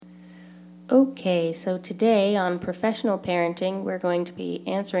Okay, so today on professional parenting, we're going to be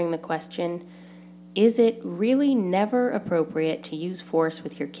answering the question, is it really never appropriate to use force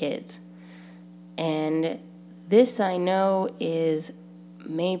with your kids? And this, I know, is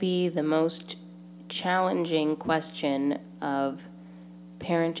maybe the most challenging question of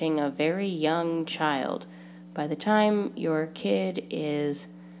parenting a very young child. By the time your kid is,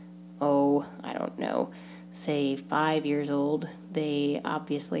 I don't know, say 5 years old, they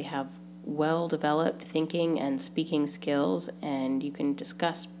obviously have well-developed thinking and speaking skills, and you can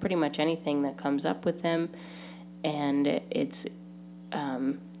discuss pretty much anything that comes up with them, and it's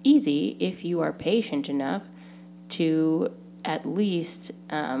easy, if you are patient enough, to at least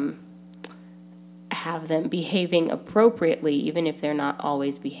have them behaving appropriately, even if they're not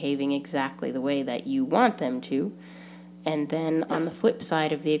always behaving exactly the way that you want them to. And then on the flip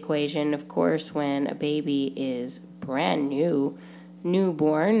side of the equation, of course, when a baby is brand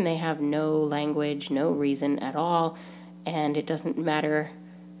newborn, they have no language, no reason at all, and it doesn't matter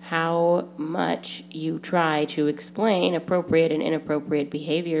how much you try to explain appropriate and inappropriate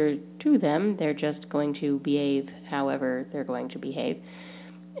behavior to them, they're just going to behave however they're going to behave.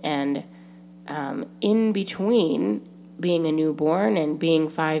 And in between being a newborn and being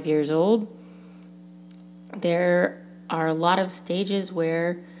 5 years old, there are a lot of stages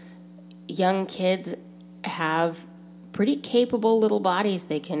where young kids have pretty capable little bodies.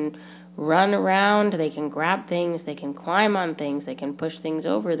 They can run around, they can grab things, they can climb on things, they can push things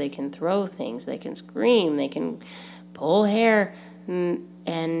over, they can throw things, they can scream, they can pull hair,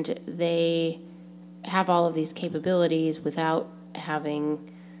 and they have all of these capabilities without having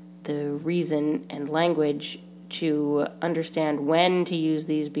the reason and language to understand when to use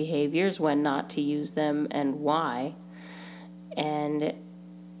these behaviors, when not to use them, and why. And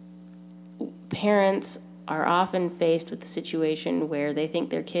parents are often faced with the situation where they think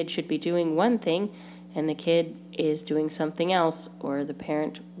their kid should be doing one thing and the kid is doing something else, or the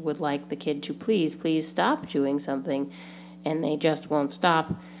parent would like the kid to please stop doing something, and they just won't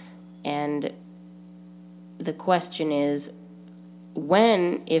stop. And the question is,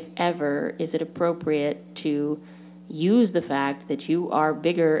 when, if ever, is it appropriate to use the fact that you are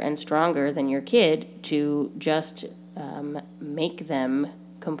bigger and stronger than your kid to just make them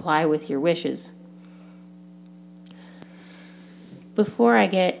comply with your wishes? Before I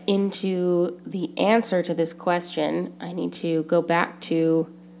get into the answer to this question, I need to go back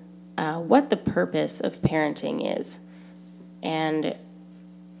to what the purpose of parenting is. And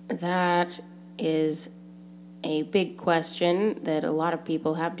that is a big question that a lot of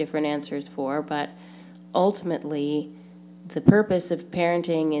people have different answers for, but ultimately the purpose of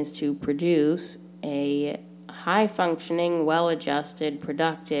parenting is to produce a high-functioning, well-adjusted,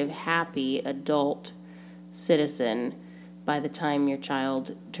 productive, happy adult citizen by the time your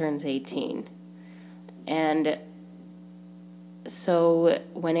child turns 18. And so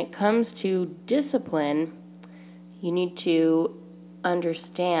when it comes to discipline, you need to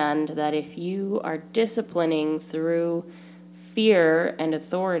understand that if you are disciplining through fear and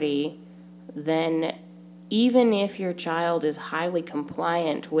authority, then even if your child is highly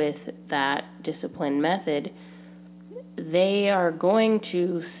compliant with that discipline method, they are going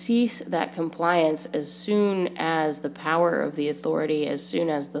to cease that compliance as soon as the power of the authority, as soon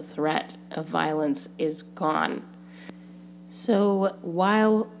as the threat of violence is gone. So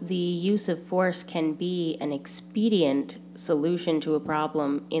while the use of force can be an expedient solution to a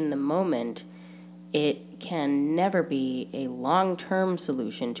problem in the moment, it can never be a long-term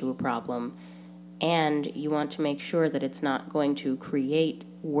solution to a problem, and you want to make sure that it's not going to create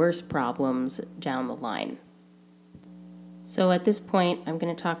worse problems down the line. So at this point, I'm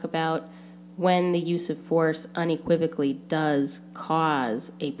going to talk about when the use of force unequivocally does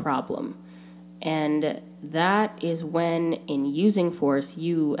cause a problem. And that is when, in using force,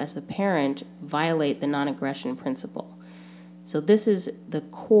 you, as the parent, violate the non-aggression principle. So this is the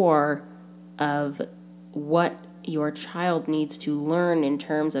core of what your child needs to learn in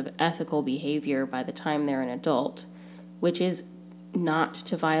terms of ethical behavior by the time they're an adult, which is not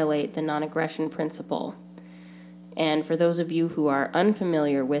to violate the non-aggression principle. And for those of you who are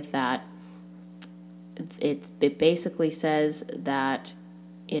unfamiliar with that, it basically says that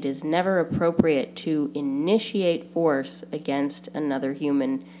it is never appropriate to initiate force against another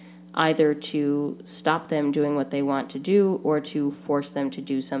human, either to stop them doing what they want to do or to force them to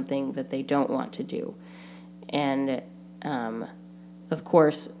do something that they don't want to do. And, of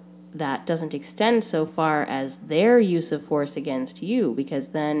course, that doesn't extend so far as their use of force against you, because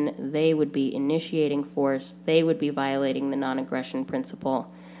then they would be initiating force, they would be violating the non-aggression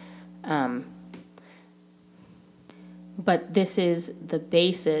principle. But this is the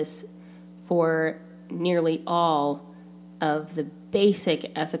basis for nearly all of the basic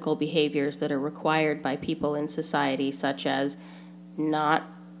ethical behaviors that are required by people in society, such as not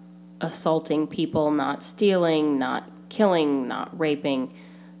assaulting people, not stealing, not killing, not raping.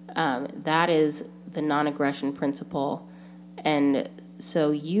 That is the non-aggression principle. And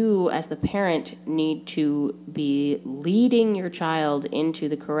so you, as the parent, need to be leading your child into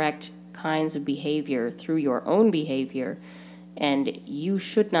the correct kinds of behavior through your own behavior. And you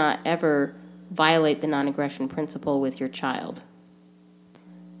should not ever violate the non-aggression principle with your child.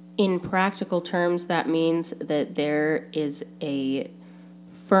 In practical terms, that means that there is a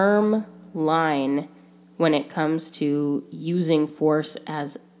firm line when it comes to using force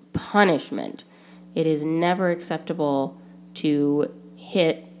as punishment. It is never acceptable to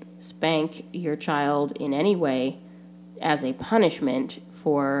hit, spank your child in any way as a punishment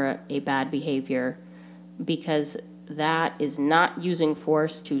for a bad behavior, because that is not using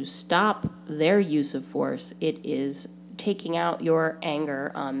force to stop their use of force. It is taking out your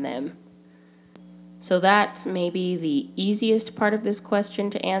anger on them. So that's maybe the easiest part of this question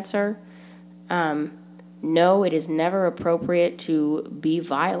to answer. No, it is never appropriate to be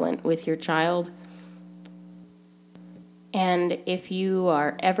violent with your child. And if you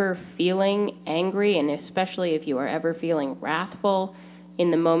are ever feeling angry, and especially if you are ever feeling wrathful in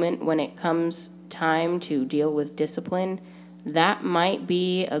the moment when it comes time to deal with discipline, that might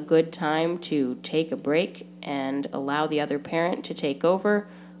be a good time to take a break and allow the other parent to take over,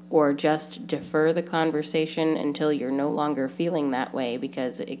 or just defer the conversation until you're no longer feeling that way,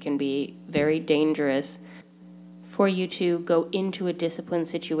 because it can be very dangerous for you to go into a discipline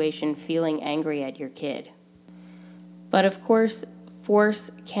situation feeling angry at your kid. But of course, force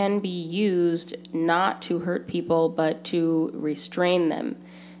can be used not to hurt people, but to restrain them.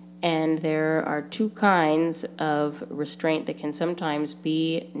 And there are two kinds of restraint that can sometimes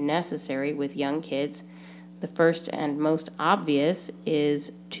be necessary with young kids. The first and most obvious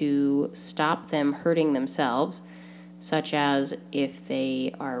is to stop them hurting themselves, such as if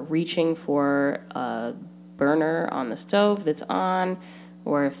they are reaching for a burner on the stove that's on,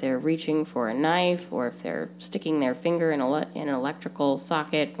 or if they're reaching for a knife, or if they're sticking their finger in an electrical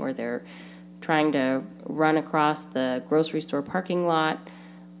socket, or they're trying to run across the grocery store parking lot,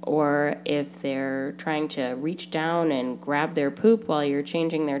 or if they're trying to reach down and grab their poop while you're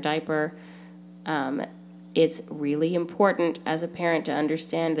changing their diaper. It's really important as a parent to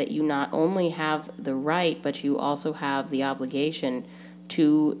understand that you not only have the right, but you also have the obligation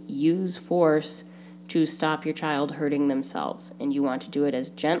to use force to stop your child hurting themselves. And you want to do it as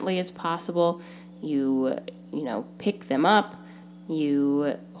gently as possible. You pick them up,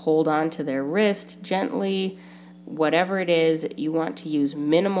 you hold on to their wrist gently, whatever it is, you want to use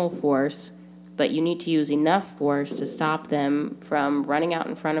minimal force, but you need to use enough force to stop them from running out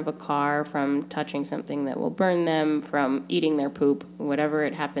in front of a car, from touching something that will burn them, from eating their poop, whatever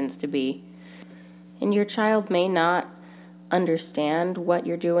it happens to be. And your child may not understand what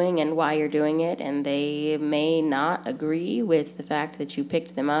you're doing and why you're doing it, and they may not agree with the fact that you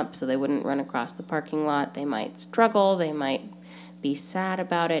picked them up so they wouldn't run across the parking lot. They might struggle, they might be sad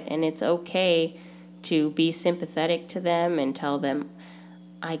about it, and it's okay to be sympathetic to them and tell them,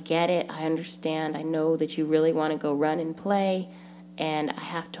 I get it, I understand, I know that you really want to go run and play, and I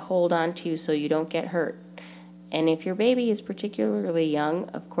have to hold on to you so you don't get hurt. And if your baby is particularly young,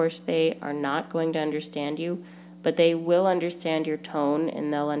 of course they are not going to understand you, but they will understand your tone,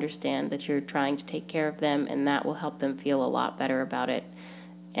 and they'll understand that you're trying to take care of them, and that will help them feel a lot better about it.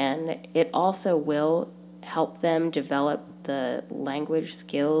 And it also will help them develop the language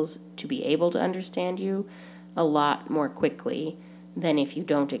skills to be able to understand you a lot more quickly than if you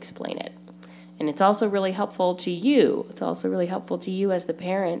don't explain it. And it's also really helpful to you. It's also really helpful to you as the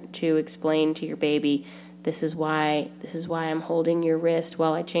parent to explain to your baby, this is why I'm holding your wrist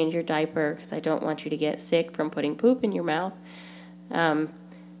while I change your diaper, because I don't want you to get sick from putting poop in your mouth.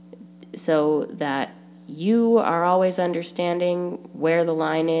 So that you are always understanding where the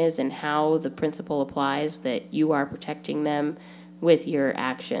line is and how the principle applies, that you are protecting them with your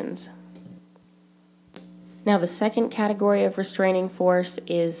actions. Now, the second category of restraining force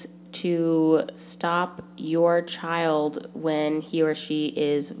is to stop your child when he or she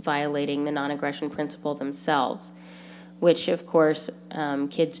is violating the non-aggression principle themselves, which, of course,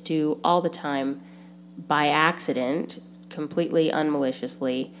 kids do all the time by accident, completely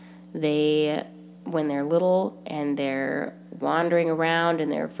unmaliciously. When they're little and they're wandering around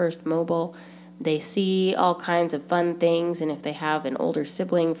and they're first mobile, they see all kinds of fun things, and if they have an older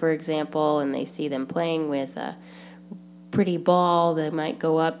sibling, for example, and they see them playing with a pretty ball, they might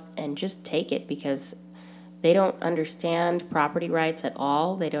go up and just take it, because They don't understand property rights at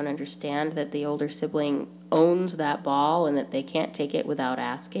all. They don't understand that the older sibling owns that ball and that they can't take it without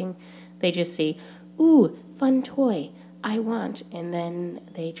asking. They just see, ooh, fun toy, I want, and then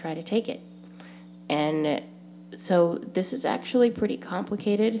they try to take it. And so this is actually pretty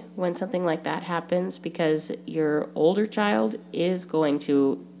complicated when something like that happens, because your older child is going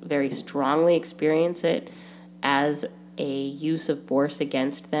to very strongly experience it as a use of force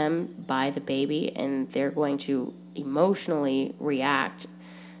against them by the baby, and they're going to emotionally react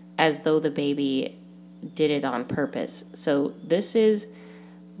as though the baby did it on purpose. So this is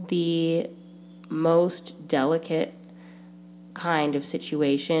the most delicate kind of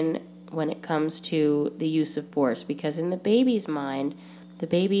situation when it comes to the use of force, because in the baby's mind, the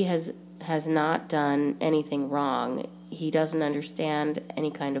baby has not done anything wrong. He doesn't understand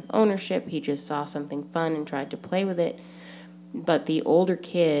any kind of ownership. He just saw something fun and tried to play with it. But the older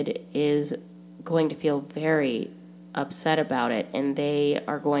kid is going to feel very upset about it, and they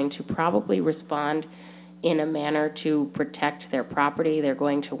are going to probably respond in a manner to protect their property. They're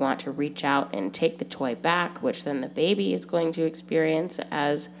going to want to reach out and take the toy back, which then the baby is going to experience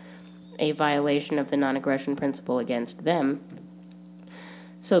as a violation of the non-aggression principle against them.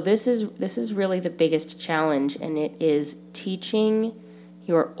 So this is really the biggest challenge, and it is teaching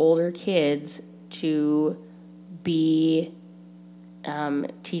your older kids to be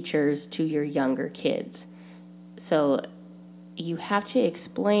teachers to your younger kids. So you have to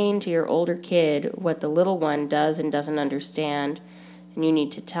explain to your older kid what the little one does and doesn't understand, and you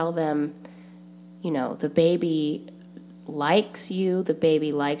need to tell them, the baby likes you, the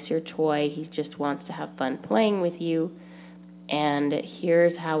baby likes your toy, he just wants to have fun playing with you, and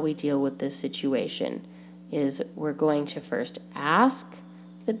here's how we deal with this situation, is we're going to first ask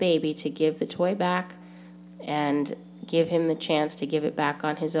the baby to give the toy back and give him the chance to give it back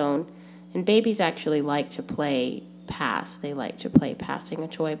on his own. And babies actually like to play pass. They like to play passing a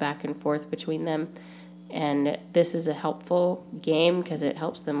toy back and forth between them. And this is a helpful game because it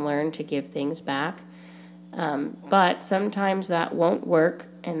helps them learn to give things back. But sometimes that won't work,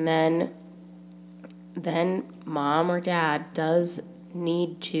 and then mom or dad does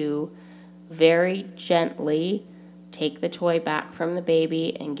need to very gently take the toy back from the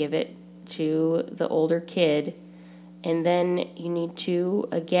baby and give it to the older kid. And then you need to,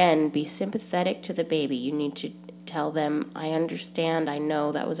 again, be sympathetic to the baby. You need to tell them, I understand, I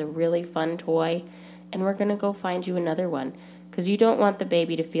know that was a really fun toy, and we're going to go find you another one. Because you don't want the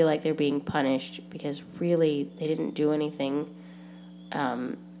baby to feel like they're being punished, because really they didn't do anything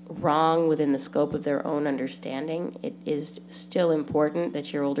wrong within the scope of their own understanding. It is still important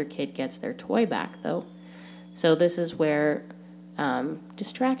that your older kid gets their toy back, though. So this is where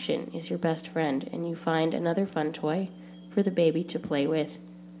distraction is your best friend, and you find another fun toy for the baby to play with.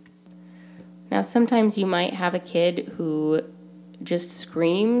 Now, sometimes you might have a kid who just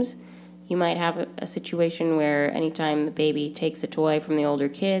screams. You might have a situation where anytime the baby takes a toy from the older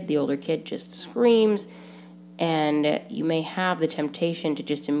kid just screams, and you may have the temptation to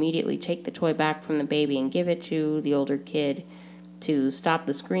just immediately take the toy back from the baby and give it to the older kid to stop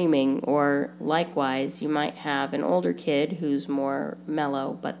the screaming. Or likewise, you might have an older kid who's more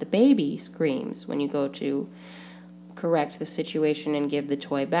mellow, but the baby screams when you go to correct the situation and give the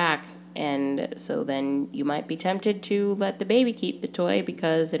toy back. And so then you might be tempted to let the baby keep the toy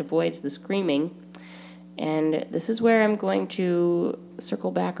because it avoids the screaming. And this is where I'm going to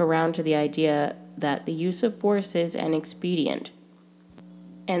circle back around to the idea that the use of force is an expedient.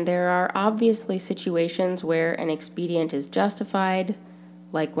 And there are obviously situations where an expedient is justified,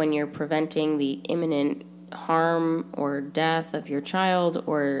 like when you're preventing the imminent harm or death of your child,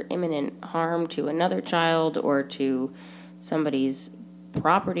 or imminent harm to another child or to somebody's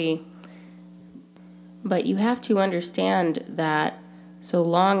property. But you have to understand that so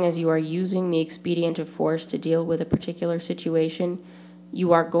long as you are using the expedient of force to deal with a particular situation,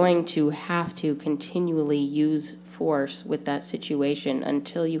 you are going to have to continually use force with that situation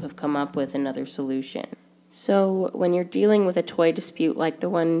until you have come up with another solution. So when you're dealing with a toy dispute like the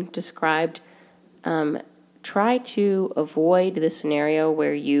one described, try to avoid the scenario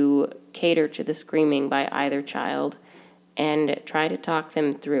where you cater to the screaming by either child, and try to talk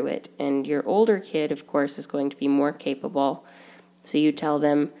them through it. And your older kid, of course, is going to be more capable. So you tell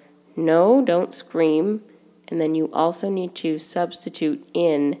them, no, don't scream. And then you also need to substitute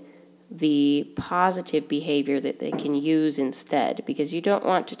in the positive behavior that they can use instead, because you don't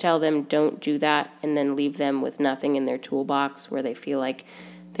want to tell them don't do that and then leave them with nothing in their toolbox where they feel like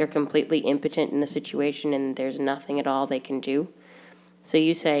they're completely impotent in the situation and there's nothing at all they can do. So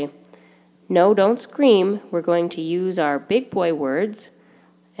you say, no, don't scream. We're going to use our big boy words,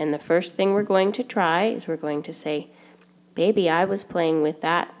 And the first thing we're going to try is we're going to say, baby, I was playing with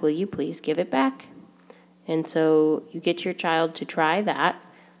that. Will you please give it back? And so you get your child to try that,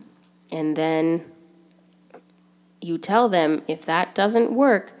 and then you tell them if that doesn't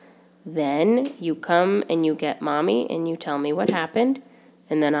work, then you come and you get mommy and you tell me what happened,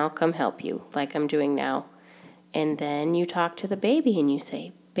 and then I'll come help you like I'm doing now. And then you talk to the baby and you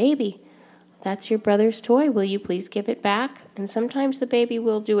say, baby, that's your brother's toy. Will you please give it back? And sometimes the baby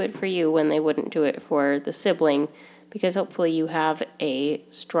will do it for you when they wouldn't do it for the sibling, because hopefully you have a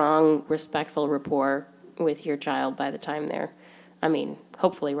strong, respectful rapport with your child by the time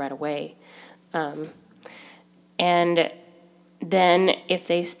hopefully right away. And then if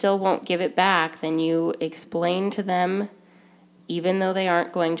they still won't give it back, then you explain to them, even though they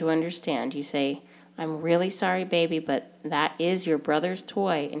aren't going to understand. You say, I'm really sorry, baby, but that is your brother's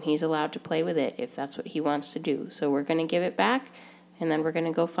toy, and he's allowed to play with it if that's what he wants to do. So we're going to give it back, and then we're going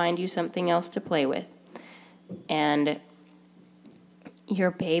to go find you something else to play with. And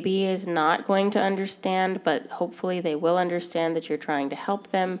your baby is not going to understand, but hopefully they will understand that you're trying to help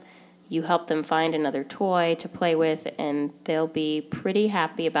them. You help them find another toy to play with, and they'll be pretty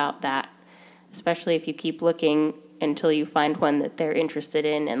happy about that, especially if you keep looking until you find one that they're interested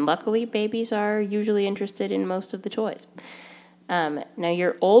in. And luckily, babies are usually interested in most of the toys. Now,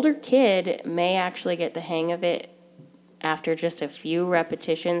 your older kid may actually get the hang of it after just a few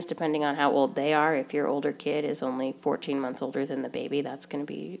repetitions, depending on how old they are. If your older kid is only 14 months older than the baby, that's going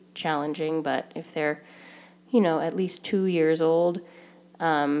to be challenging. But if they're, at least 2 years old,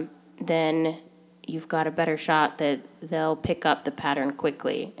 then you've got a better shot that they'll pick up the pattern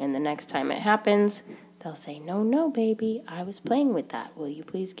quickly. And the next time it happens, they'll say, no, baby, I was playing with that. Will you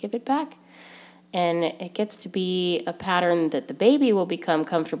please give it back? And it gets to be a pattern that the baby will become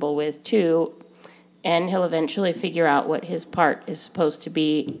comfortable with too, and he'll eventually figure out what his part is supposed to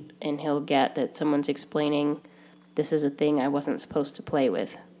be, and he'll get that someone's explaining, this is a thing I wasn't supposed to play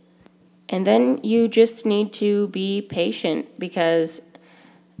with. And then you just need to be patient, because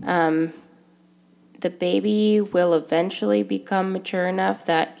the baby will eventually become mature enough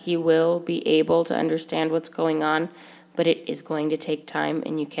that he will be able to understand what's going on, but it is going to take time,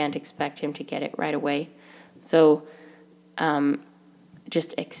 and you can't expect him to get it right away. So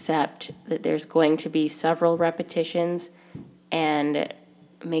just accept that there's going to be several repetitions, and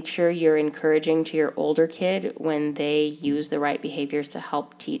make sure you're encouraging to your older kid when they use the right behaviors to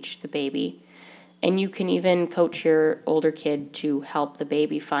help teach the baby. And you can even coach your older kid to help the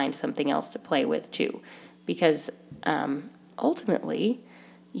baby find something else to play with too, because ultimately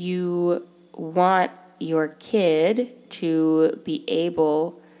you want your kid to be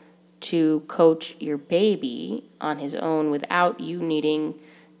able to coach your baby on his own without you needing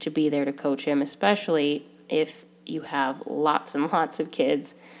to be there to coach him, especially if you have lots and lots of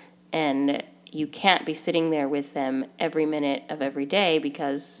kids and you can't be sitting there with them every minute of every day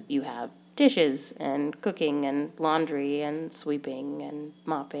because you have dishes and cooking and laundry and sweeping and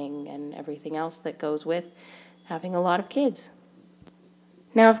mopping and everything else that goes with having a lot of kids.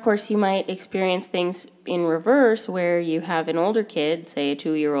 Now, of course, you might experience things in reverse where you have an older kid, say a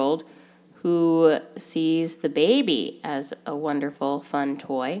 2-year-old, who sees the baby as a wonderful, fun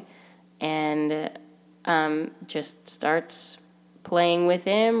toy and just starts playing with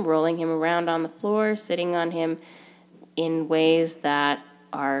him, rolling him around on the floor, sitting on him in ways that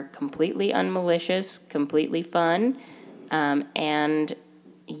are completely unmalicious, completely fun, and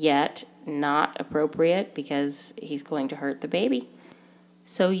yet not appropriate because he's going to hurt the baby.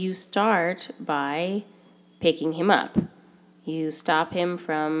 So you start by picking him up. You stop him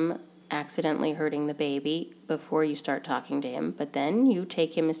from accidentally hurting the baby before you start talking to him, but then you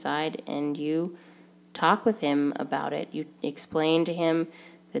take him aside and you talk with him about it. You explain to him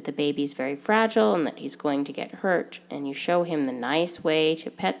that the baby's very fragile and that he's going to get hurt, and you show him the nice way to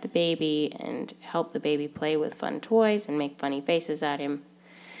pet the baby and help the baby play with fun toys and make funny faces at him.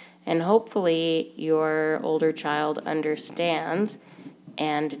 And hopefully your older child understands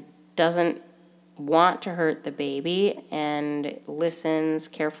and doesn't want to hurt the baby and listens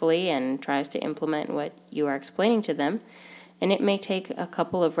carefully and tries to implement what you are explaining to them. And it may take a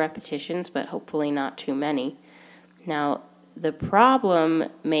couple of repetitions, but hopefully not too many. Now, the problem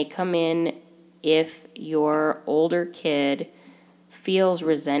may come in if your older kid feels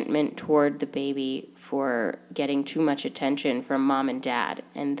resentment toward the baby for getting too much attention from mom and dad,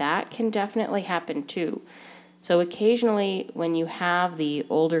 and that can definitely happen too. So occasionally when you have the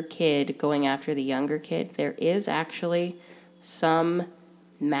older kid going after the younger kid, there is actually some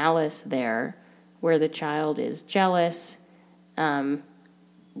malice there where the child is jealous. And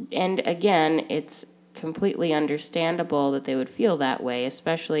again, it's completely understandable that they would feel that way,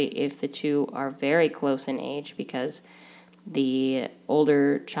 especially if the two are very close in age, because the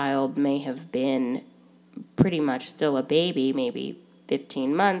older child may have been pretty much still a baby, maybe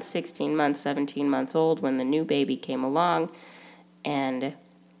 15 months, 16 months, 17 months old when the new baby came along, and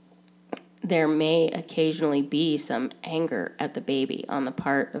there may occasionally be some anger at the baby on the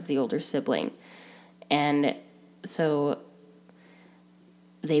part of the older sibling. And so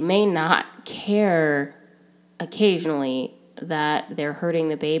they may not care occasionally that they're hurting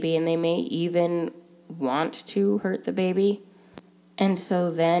the baby, and they may even want to hurt the baby. And so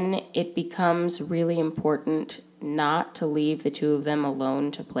then it becomes really important not to leave the two of them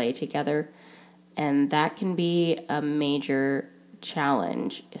alone to play together. And that can be a major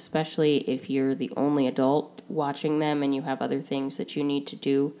challenge, especially if you're the only adult watching them and you have other things that you need to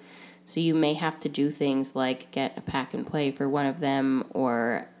do. So you may have to do things like get a pack and play for one of them,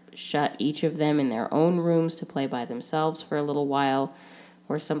 or shut each of them in their own rooms to play by themselves for a little while,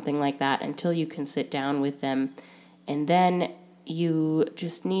 or something like that, until you can sit down with them. And then you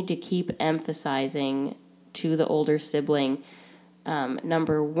just need to keep emphasizing to the older sibling,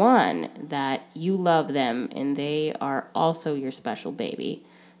 number one, that you love them and they are also your special baby.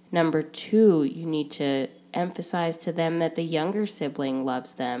 Number two, you need to emphasize to them that the younger sibling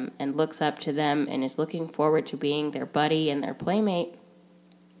loves them and looks up to them and is looking forward to being their buddy and their playmate.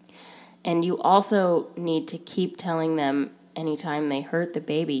 And you also need to keep telling them anytime they hurt the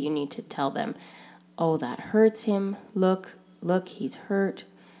baby, you need to tell them, oh, that hurts him. Look, he's hurt.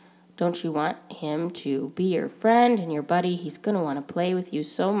 Don't you want him to be your friend and your buddy? He's going to want to play with you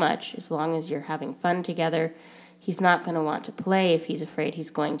so much as long as you're having fun together. He's not going to want to play if he's afraid he's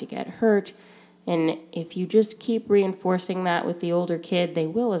going to get hurt. And if you just keep reinforcing that with the older kid, they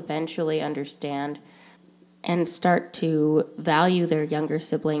will eventually understand and start to value their younger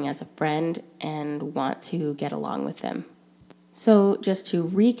sibling as a friend and want to get along with them. So just to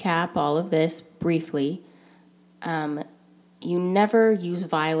recap all of this briefly, you never use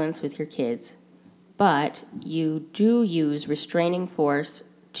violence with your kids, but you do use restraining force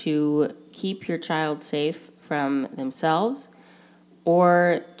to keep your child safe from themselves,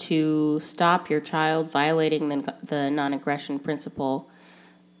 or to stop your child violating the non-aggression principle.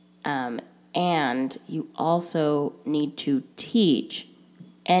 And you also need to teach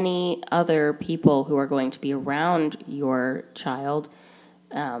any other people who are going to be around your child,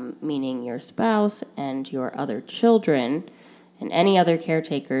 meaning your spouse and your other children and any other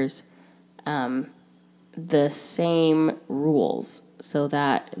caretakers, the same rules, so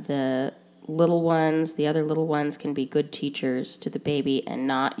that the other little ones can be good teachers to the baby and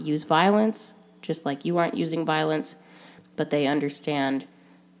not use violence, just like you aren't using violence, but they understand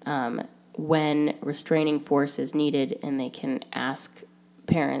when restraining force is needed and they can ask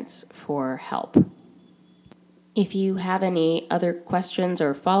parents for help. If you have any other questions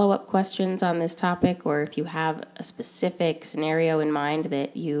or follow-up questions on this topic, or if you have a specific scenario in mind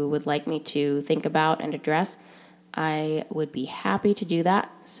that you would like me to think about and address, I would be happy to do that.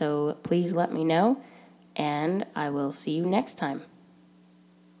 So please let me know, and I will see you next time.